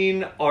 That's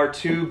between our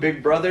two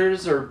big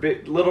brothers or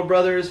little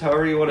brothers,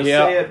 however you want to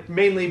say it.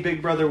 Mainly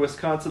Big Brother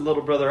Wisconsin,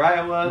 Little Brother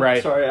Iowa.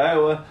 Right. Sorry,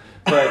 Iowa.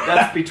 But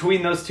that's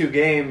between those two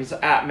games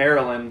at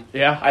Maryland.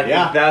 Yeah. I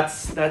think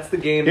that's the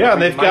game. Yeah, that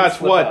and they've might got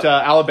slip what?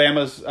 up.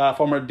 Alabama's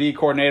former D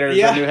coordinator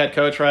is the new head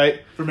coach,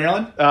 right? For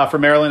Maryland? For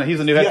Maryland, he's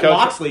the new head coach.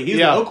 Loxley, he's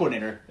the O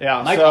coordinator.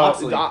 Yeah, Mike so,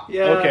 Loxley.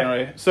 Okay,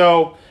 right.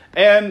 So,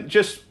 and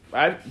just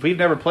we've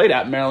never played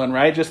at Maryland,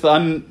 right? Just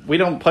we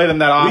don't play them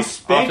that often. We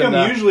spank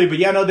them usually, but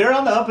no, they're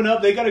on the up and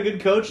up. They got a good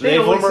coach. They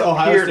always former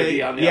Ohio appear to State.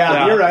 be on the Yeah, up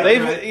and you're up. right.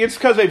 It's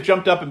because they've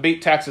jumped up and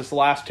beat Texas the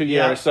last 2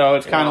 years, Yeah. so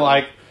it's kind of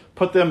like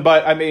put them.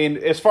 But I mean,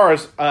 as far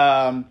as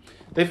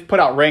they've put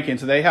out rankings,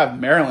 and they have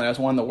Maryland as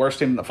one of the worst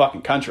teams in the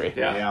fucking country.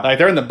 Yeah. Like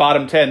they're in the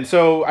bottom 10.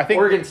 So I think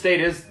Oregon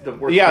State is the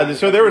worst. Yeah, team in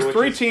so the there was country,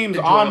 3 which is teams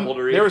enjoyable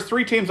to read. There was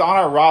 3 teams on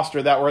our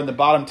roster that were in the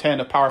bottom 10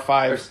 of Power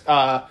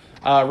 5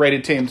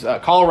 rated teams.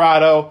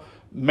 Colorado,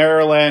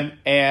 Maryland,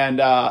 and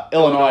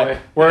Illinois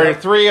were Yeah.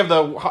 3 of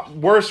the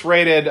worst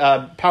rated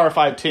Power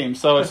 5 teams.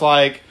 So it's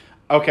like,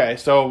 okay,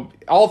 so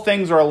all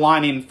things are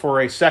aligning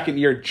for a second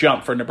year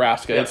jump for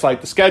Nebraska. Yeah. It's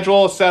like the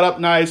schedule is set up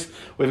nice.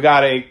 We've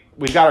got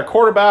our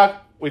quarterback,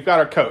 we've got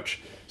our coach.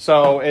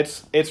 So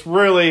it's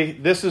really,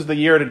 this is the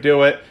year to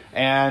do it,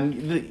 and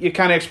it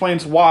kind of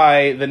explains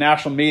why the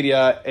national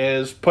media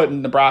is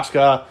putting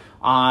Nebraska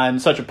on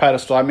such a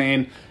pedestal. I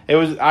mean,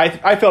 I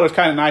felt it was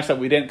kind of nice that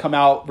we didn't come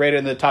out rated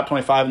in the top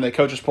 25 in the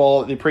coaches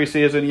poll the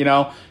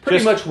preseason.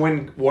 Pretty much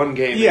win one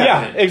game.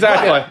 Yeah,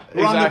 exactly.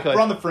 We're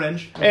on the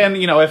fringe. And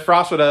if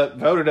Frost would have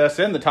voted us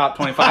in the top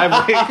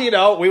 25,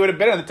 we would have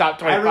been in the top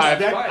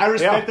 25. I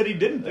respect that he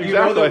didn't. You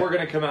know that we're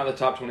going to come out of the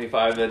top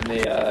 25 in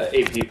the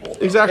AP poll.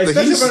 Exactly.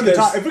 Especially if we're in the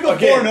top. If we go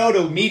 4-0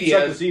 to media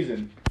start the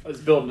season. It's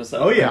building us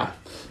up. Oh yeah.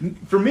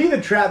 For me, the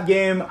trap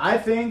game, I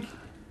think,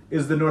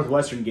 is the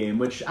Northwestern game,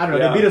 which I don't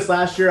know. Yeah. They beat us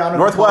last year. I don't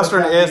know. if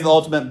Northwestern it's a trap is game. the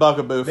ultimate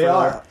bugaboo They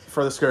are.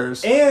 for the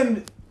Skurs.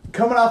 And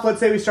coming off, let's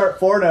say we start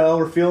 4-0,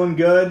 we're feeling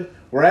good.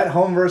 We're at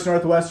home versus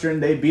Northwestern.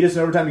 They beat us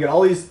in overtime. You got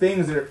all these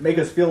things that make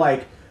us feel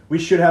like we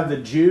should have the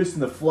juice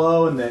and the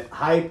flow and the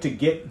hype to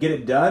get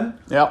it done.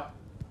 Yep.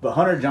 But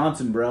Hunter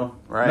Johnson, bro,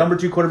 Right. number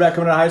 2 quarterback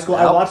coming out of high school.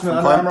 I watched him in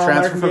the Under Armour transfer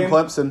All-American from game.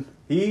 Clemson.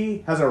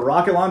 He has a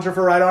rocket launcher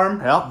for right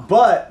arm. Yep.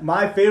 But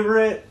my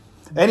favorite.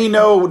 And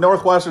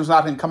Northwestern's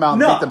not going to come out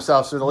and No. beat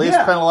themselves. They're the least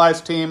Yeah.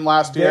 penalized team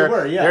last year.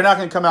 were, yeah. They're not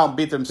going to come out and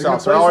beat They're going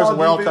themselves. to They're play always a solid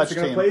well-coached defense.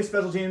 They're going team. to play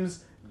special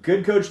teams.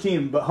 Good coach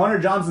team. But Hunter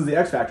Johnson's the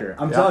X factor.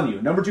 I'm Yeah. telling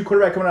you. Number 2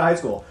 quarterback coming out of high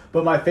school.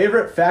 But my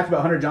favorite fact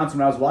about Hunter Johnson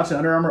when I was watching the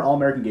Under Armour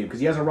All-American game, because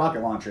he has a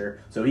rocket launcher,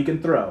 so he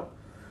can throw.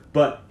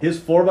 But his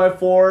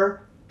 4x4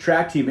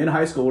 track team in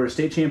high school were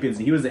state champions,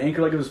 and he was the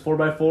anchor leg of his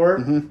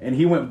 4x4, and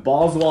he went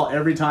balls to the wall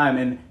every time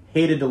and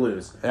hated to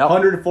lose. Yep.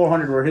 100 to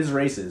 400 were his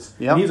races.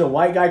 Yep. And he's a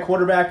white guy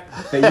quarterback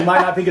that you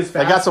might not think is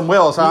fast. They got some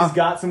wheels, huh? He's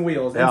got some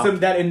wheels. Yeah. And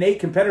that innate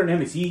competitor in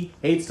him is he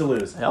hates to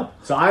lose. Yep.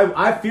 So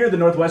I fear the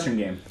Northwestern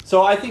game.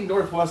 So I think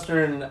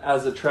Northwestern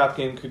as a trap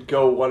game could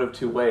go one of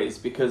 2 ways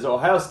because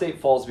Ohio State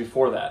falls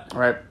before that.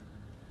 Right.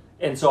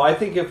 And so I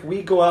think if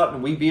we go out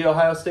and we beat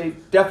Ohio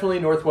State, definitely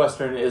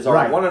Northwestern is our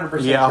Right.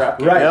 100% Yeah. trap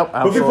game. Right. Yep,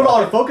 but if we put all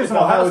our focus If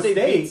on Ohio State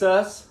State, beats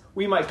us,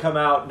 we might come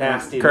out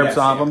nasty. Curb next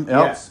stomp game. them.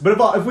 Yep. yes. But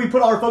if we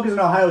put all our focus on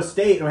Ohio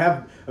State and we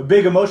have a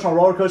big emotional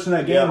roller coaster in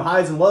that game, Yeah.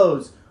 highs and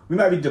lows, we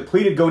might be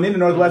depleted going into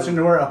Northwestern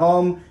and we're at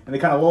home and they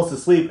kind of lull us to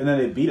sleep and then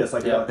they beat us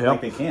like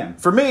they can.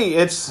 For me,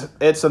 it's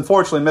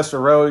unfortunately Mr.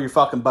 Row your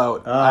fucking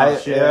boat.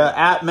 Shit.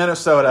 At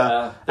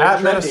Minnesota. They're At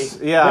trendy.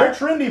 Minnesota. Yeah. They're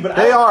trendy, but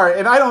They are,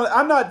 and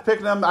I'm not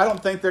picking them. I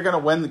don't think they're going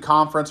to win the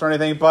conference or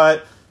anything.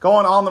 But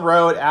going on the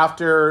road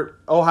after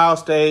Ohio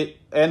State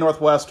and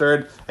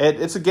Northwestern,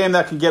 it's a game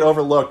that can get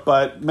overlooked.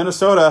 But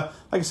Minnesota,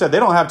 like I said, they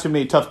don't have too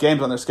many tough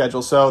games on their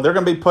schedule, so they're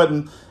going to be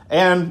putting.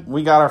 And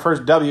we got our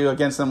first W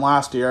against them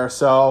last year,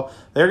 so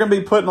they're going to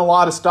be putting a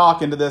lot of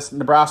stock into this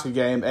Nebraska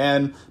game.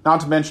 And not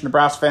to mention,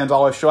 Nebraska fans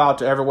always show out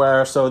to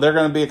everywhere, so they're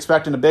going to be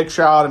expecting a big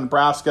shout out in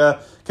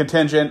Nebraska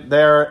contingent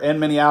there in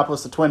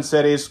Minneapolis, the Twin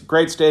Cities.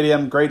 Great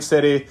stadium, great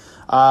city.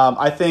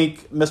 I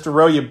think Mr.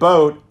 Row Your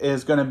Boat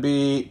is going to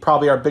be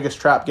probably our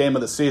biggest trap game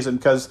of the season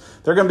because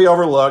they're going to be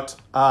overlooked.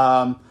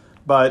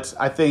 But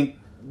I think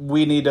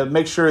we need to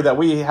make sure that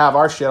we have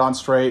our shit on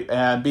straight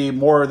and be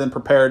more than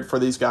prepared for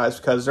these guys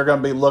because they're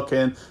going to be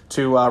looking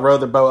to row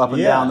their boat up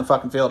and down the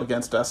fucking field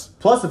against us.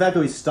 Plus the fact that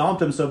we stomped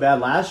them so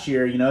bad last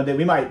year, that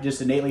we might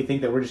just innately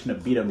think that we're just going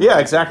to beat them. Yeah,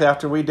 exactly.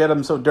 After we did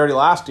them so dirty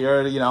last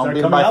year, beat them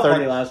coming by out 30.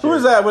 party last Who year.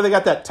 was that? Where they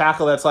got that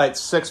tackle that's like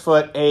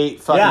 6'8",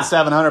 fucking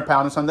 700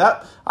 pounds or something.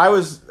 That I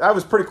was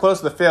pretty close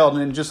to the field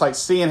and just like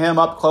seeing him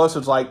up close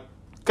was like,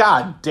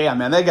 God damn,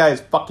 man, that guy is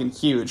fucking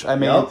huge. I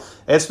mean,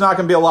 It's not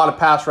going to be a lot of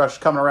pass rush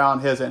coming around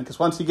his end because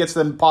once he gets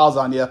them paws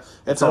on you,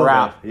 it's a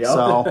wrap. Yep.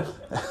 So,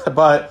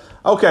 but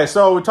okay,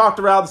 so we talked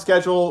around the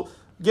schedule.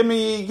 Give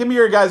me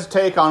your guys'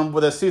 take on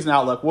with a season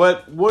outlook.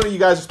 What are you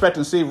guys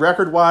expecting to see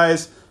record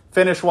wise,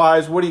 finish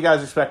wise? What are you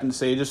guys expecting to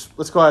see? Just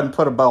let's go ahead and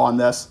put a bow on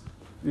this.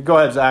 Go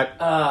ahead,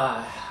 Zach.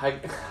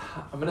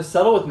 I'm going to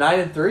settle with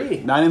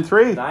 9-3.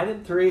 9-3.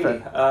 9-3.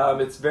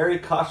 Okay. It's very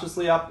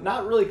cautiously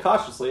not really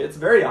cautiously. It's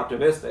very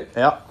optimistic.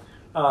 Yep.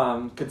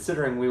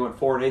 Considering we went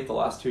 4-8 the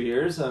last 2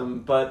 years.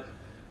 But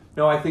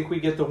no, I think we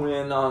get the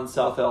win on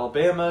South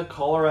Alabama,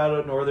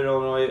 Colorado, Northern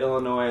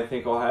Illinois. I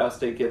think Ohio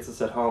State gets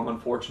us at home.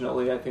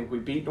 Unfortunately, I think we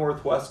beat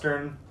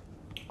Northwestern.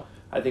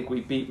 I think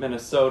we beat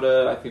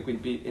Minnesota. I think we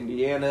beat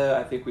Indiana.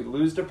 I think we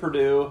lose to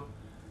Purdue.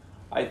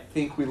 I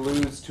think we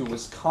lose to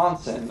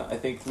Wisconsin. I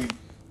think we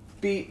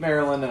beat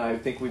Maryland, and I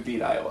think we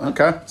beat Iowa.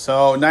 Okay,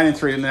 so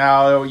 9-3.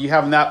 Now, you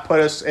having that put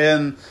us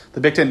in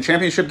the Big Ten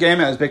championship game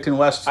as Big Ten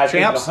West champs?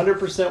 I think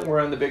 100% we're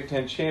in the Big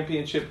Ten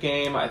championship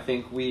game. I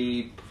think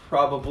we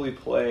probably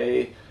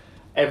play,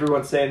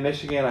 everyone's saying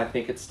Michigan. I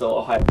think it's still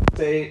Ohio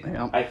State.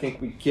 Yeah. I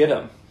think we get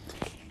them.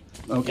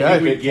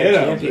 Okay. We get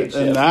them.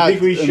 And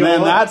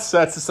that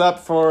sets us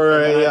up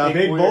for a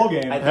big bowl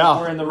game. I think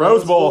we're in the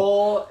Rose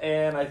Bowl,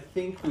 and I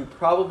think we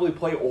probably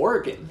play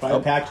Oregon.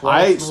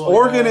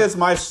 Oregon is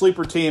my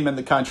sleeper team in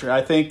the country.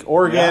 I think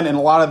Oregon and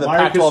a lot of the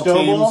Pac-12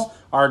 teams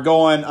are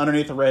going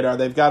underneath the radar.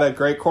 They've got a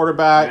great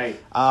quarterback. Right. They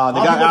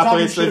got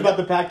athletes. Shit about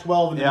the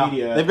Pac-12 in the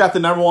media. They've got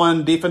the number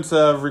one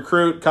defensive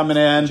recruit coming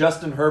in.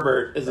 Justin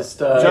Herbert is a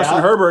stud.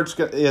 Herbert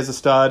is a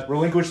stud.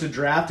 Relinquished the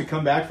draft to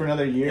come back for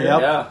another year.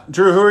 Yep. Yeah.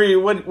 Drew, who are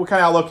you? What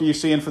kind of outlook are you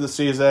seeing for the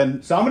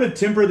season? So I'm going to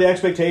temper the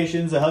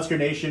expectations of Husker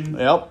Nation.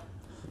 Yep.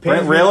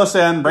 Reel us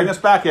in. Bring us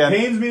back in.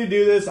 Pains me to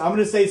do this. I'm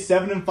going to say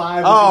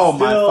 7-5. Oh,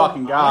 my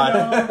fucking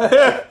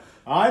God.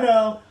 I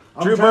know.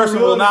 Drew Burson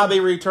will not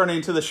be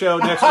returning to the show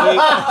next week.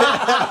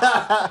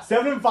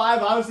 7-5,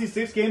 obviously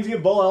 6 games to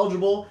get bowl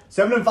eligible.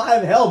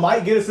 7-5, hell,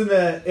 might get us in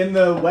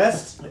the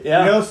West.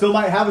 Yeah. Still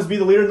might have us be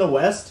the leader in the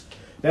West.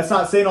 That's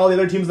not saying all the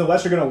other teams in the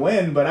West are going to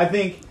win, but I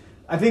think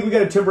we got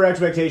to temper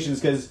expectations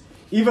because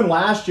even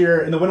last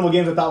year in the winnable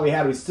games I thought we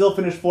had, we still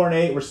finished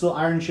 4-8. We're still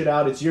ironing shit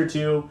out. It's year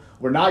 2.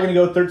 We're not going to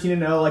go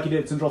 13-0 like you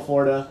did at Central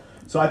Florida.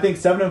 So I think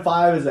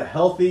 7-5 is a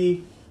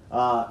healthy,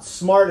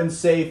 smart and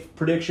safe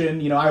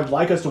prediction. I would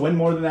like us to win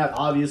more than that,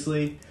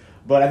 obviously,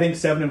 but I think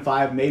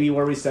 7-5 maybe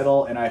where we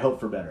settle, and I hope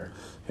for better.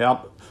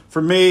 Yep.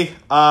 For me,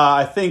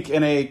 I think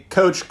in a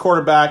coach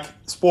quarterback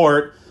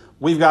sport,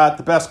 we've got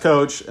the best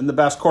coach and the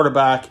best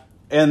quarterback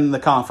in the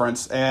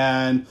conference,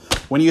 and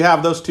when you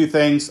have those two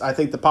things, I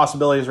think the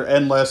possibilities are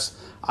endless.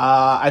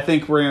 I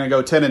think we're going to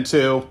go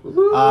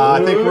 10-2.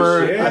 I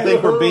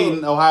think we're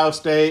beating Ohio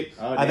State.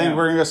 I think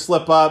we're going to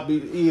slip up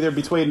either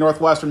between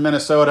Northwestern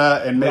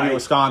Minnesota and maybe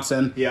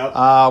Wisconsin.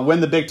 Yep.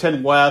 Win the Big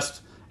Ten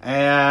West,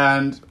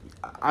 and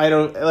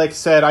like I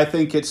said, I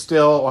think it's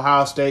still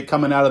Ohio State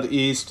coming out of the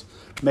East.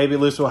 Maybe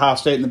lose to Ohio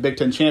State in the Big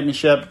Ten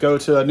championship, go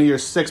to a New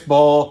Year's Six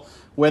bowl,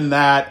 win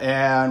that,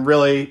 and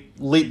really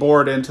leap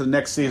board into the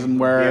next season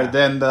where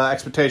then the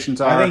expectations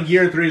are. I think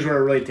year 3 is where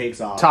it really takes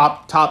off.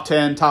 Top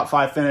 10, top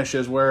 5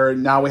 finishes where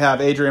now we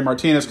have Adrian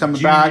Martinez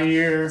coming back.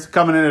 He's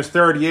coming in his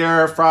 3rd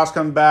year. Frost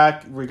coming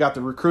back. We got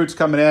the recruits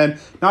coming in.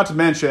 Not to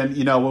mention,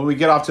 when we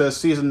get off to a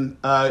season,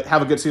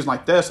 have a good season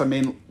like this, I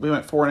mean, we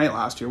went 4-8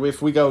 last year.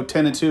 If we go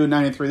 10-2,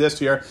 9-3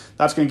 this year,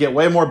 that's going to get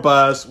way more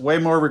buzz, way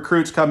more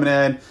recruits coming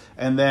in.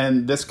 And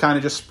then this kind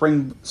of just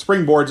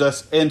springboards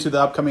us into the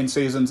upcoming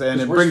seasons,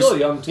 and we're still a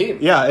young team.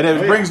 Yeah, and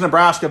it brings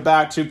Nebraska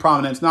back to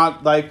prominence.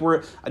 Not like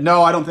I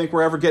don't think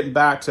we're ever getting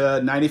back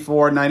to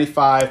 94,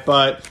 95,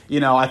 but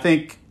I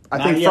think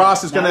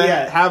Frost is going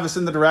to have us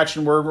in the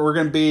direction where we're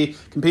going to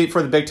compete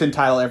for the Big Ten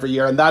title every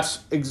year, and that's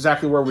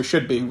exactly where we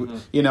should be.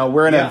 Mm-hmm.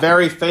 We're in a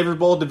very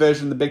favorable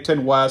division, the Big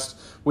Ten West.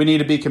 We need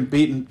to be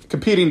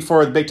competing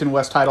for the Big Ten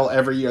West title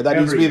every year. That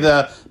needs to be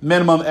the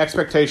minimum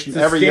expectation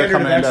every year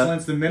coming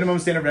into. The minimum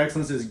standard of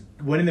excellence is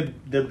winning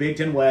the Big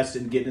Ten West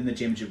and getting in the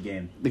championship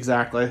game.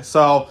 Exactly.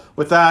 So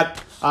with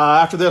that,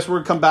 after this, we're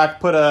going to come back,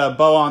 put a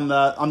bow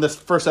on this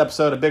first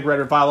episode of Big Red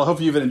Revival.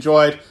 Hope you've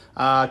enjoyed.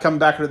 Coming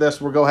back to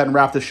this, we'll go ahead and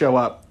wrap this show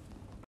up.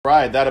 All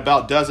right, that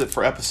about does it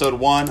for episode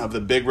 1 of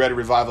the Big Red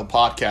Revival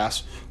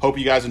podcast. Hope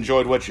you guys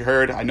enjoyed what you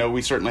heard. I know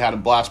we certainly had a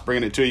blast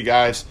bringing it to you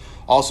guys.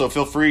 Also,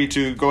 feel free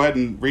to go ahead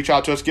and reach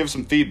out to us, give us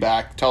some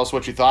feedback, tell us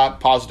what you thought,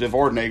 positive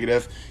or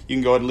negative. You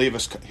can go ahead and leave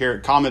us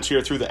comments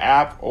here through the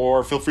app,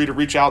 or feel free to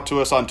reach out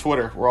to us on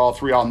Twitter. We're all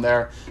 3 on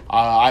there.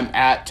 I'm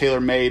at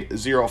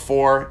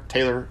TaylorMade04.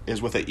 Taylor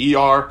is with an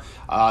ER.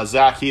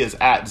 Zach, he is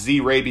at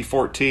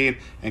ZRaby14.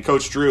 And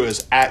Coach Drew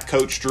is at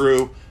Coach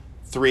Drew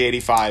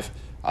 385.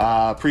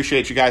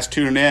 Appreciate you guys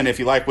tuning in. If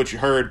you like what you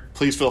heard,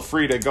 please feel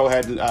free to go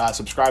ahead and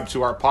subscribe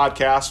to our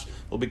podcast.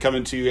 We'll be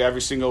coming to you every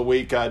single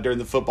week during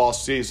the football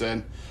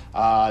season.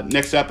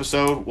 Next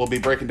episode, we'll be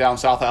breaking down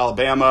South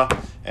Alabama,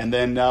 and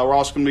then we're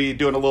also going to be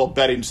doing a little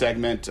betting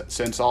segment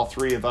since all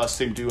 3 of us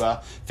seem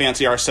to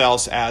fancy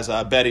ourselves as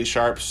betting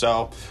sharps.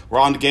 So we're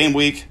on to game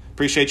week.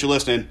 Appreciate you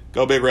listening.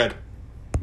 Go Big Red.